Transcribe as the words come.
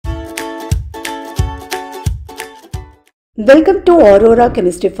Welcome to Aurora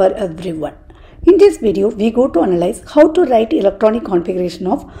Chemistry for everyone. In this video, we go to analyze how to write electronic configuration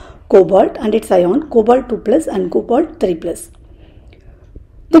of cobalt and its ion cobalt 2+ and cobalt 3+.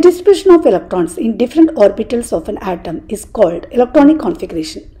 The distribution of electrons in different orbitals of an atom is called electronic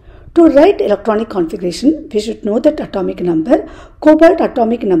configuration. To write electronic configuration, we should know that atomic number. Cobalt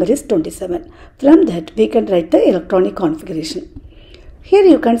atomic number is 27. From that, we can write the electronic configuration. Here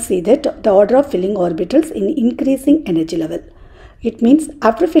you can see that the order of filling orbitals in increasing energy level. It means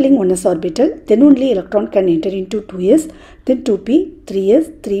after filling 1s orbital, then only electron can enter into 2s, then 2p,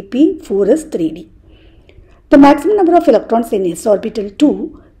 3s, 3p, 4s, 3d. The maximum number of electrons in s orbital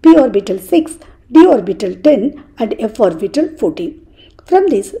 2, p orbital 6, d orbital 10 and f orbital 14. From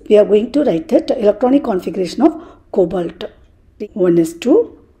this, we are going to write that electronic configuration of cobalt.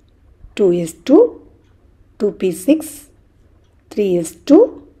 1s2, 2s2, 2p6,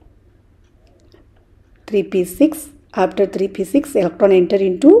 3s2, 3p6, after 3p6 electron enter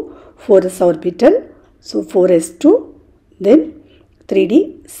into 4s orbital, so 4s2, then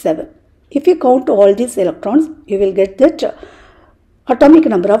 3d7. If you count all these electrons, you will get that atomic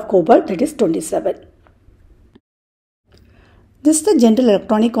number of cobalt, that is 27. This is the general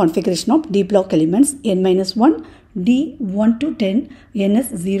electronic configuration of d block elements n-1, d 1 to 10,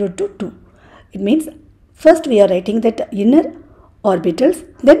 ns 0 to 2. It means first we are writing that inner orbitals,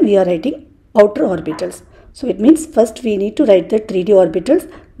 then we are writing outer orbitals. So it means first we need to write the 3d orbitals,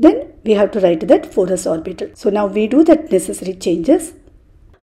 then we have to write that 4s orbital. So now we do that necessary changes.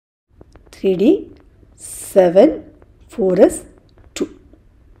 3d, 7, 4s, 2.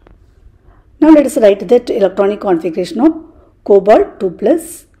 Now let us write that electronic configuration of cobalt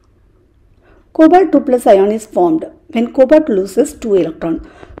 2+. Cobalt 2+ ion is formed when cobalt loses 2 electrons.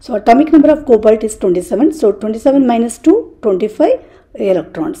 So atomic number of cobalt is 27. So 27 minus 2, 25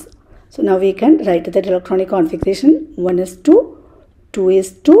 electrons. So now we can write that electronic configuration 1s2,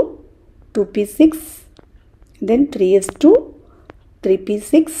 2s2, 2p6, then 3s2,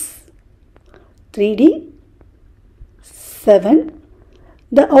 3p6, 3d7.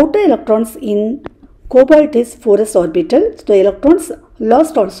 The outer electrons in cobalt is 4s orbital. So the electrons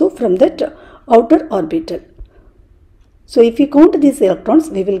lost also from that outer orbital. So if we count these electrons,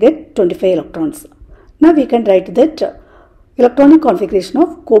 we will get 25 electrons. Now we can write that electronic configuration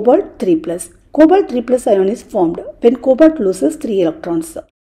of cobalt 3+. Cobalt 3+ ion is formed when cobalt loses 3 electrons.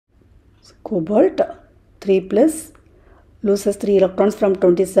 So cobalt 3+ loses 3 electrons from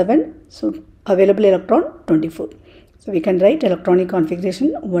 27. So available electron 24. So we can write electronic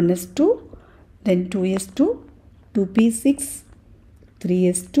configuration 1s2, then 2s2, 2p6,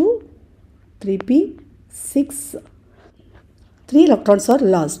 3s2, 3p6. 3 electrons are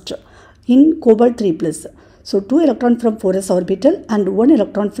lost in cobalt 3+. So 2 electrons from 4s orbital and 1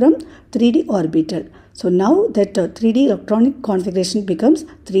 electron from 3d orbital. So now that 3d electronic configuration becomes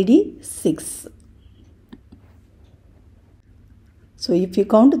 3d6. So if you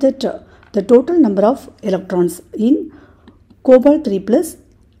count that the total number of electrons in cobalt 3+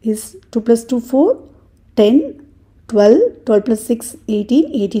 is 2 plus 2, 4, 10, 12, 12 plus 6,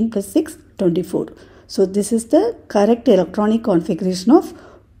 18, 18 plus 6, 24. So this is the correct electronic configuration of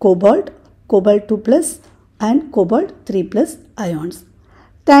cobalt, cobalt 2+ and cobalt 3+ ions.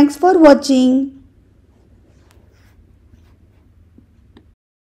 Thanks for watching.